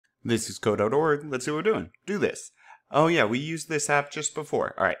This is code.org. Let's see what we're doing. Do this. Oh yeah, we used this app just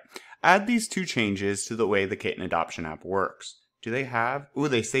before. All right. Add these two changes to the way the kitten adoption app works. Do they have? Ooh,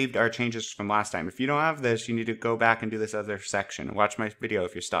 they saved our changes from last time. If you don't have this, you need to go back and do this other section. Watch my video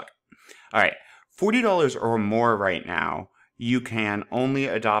if you're stuck. All right. $40 or more right now, you can only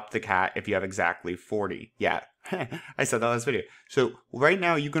adopt the cat if you have exactly 40. Yeah, I said that last video. So right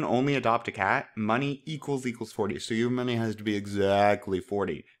now you can only adopt a cat. Money equals 40. So your money has to be exactly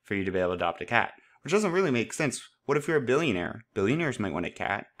 40 for you to be able to adopt a cat, which doesn't really make sense. What if you're a billionaire? Billionaires might want a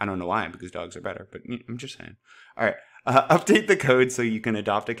cat. I don't know why, because dogs are better, but I'm just saying. All right, update the code so you can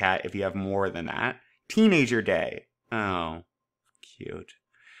adopt a cat if you have more than that. Teenager day. Oh, cute.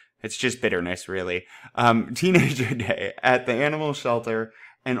 It's just bitterness, really. Teenager day at the animal shelter,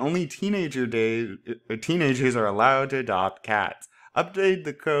 and only teenagers are allowed to adopt cats. Update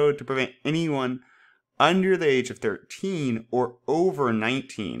the code to prevent anyone under the age of 13 or over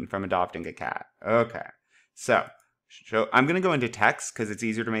 19 from adopting a cat. Okay, so I'm going to go into text because it's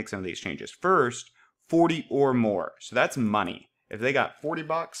easier to make some of these changes. First, 40 or more. So that's money. If they got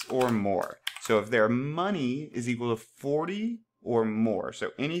 $40 or more. So if their money is equal to 40 or more. So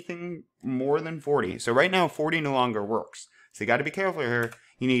anything more than 40. So right now 40 no longer works. So you got to be careful here.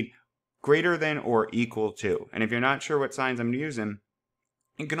 You need greater than or equal to. And if you're not sure what signs I'm using,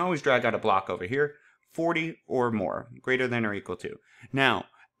 you can always drag out a block over here. 40 or more. Greater than or equal to. Now,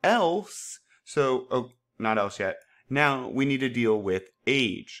 else. So, oh, not else yet. Now we need to deal with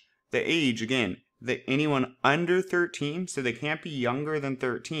age. The age, again, that anyone under 13. So they can't be younger than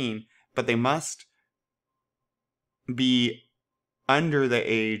 13. But they must be under the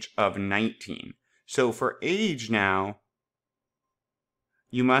age of 19. So for age now,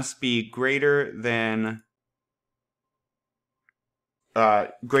 you must be greater than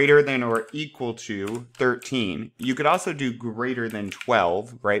or equal to 13. You could also do greater than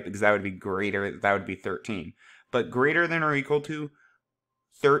 12, right? Because that would be that would be 13. But greater than or equal to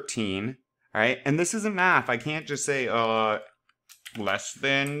 13, right? And this isn't math. I can't just say, less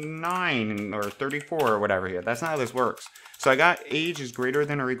than 9 or 34 or whatever here. That's not how this works. So I got age is greater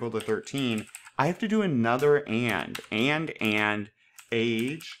than or equal to 13. I have to do another and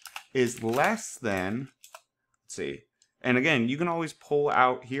age is less than, let's see. And again, you can always pull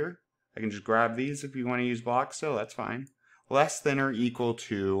out here. I can just grab these if you want to use blocks still, that's fine. Less than or equal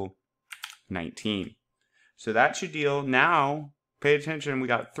to 19. So that should deal. Now, pay attention, we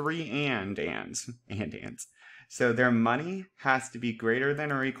got 3 ands. So their money has to be greater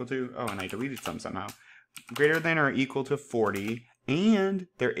than or equal to, oh, and I deleted some somehow. Greater than or equal to 40, and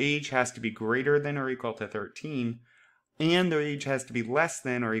their age has to be greater than or equal to 13, and their age has to be less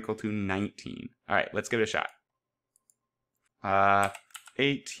than or equal to 19. All right, let's give it a shot.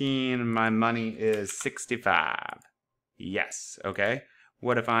 18, my money is 65. Yes, okay.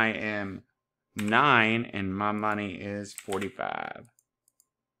 What if I am 9 and my money is 45?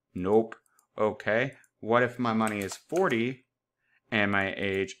 Nope. Okay. What if my money is 40 and my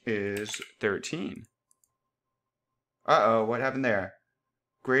age is 13? Uh-oh, what happened there?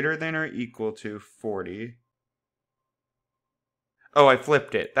 Greater than or equal to 40. Oh, I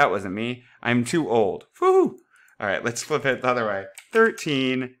flipped it. That wasn't me. I'm too old. Woohoo! All right, let's flip it the other way.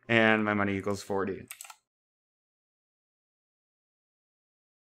 13 and my money equals 40.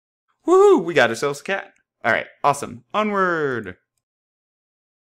 Woohoo! We got ourselves a cat. All right, awesome. Onward!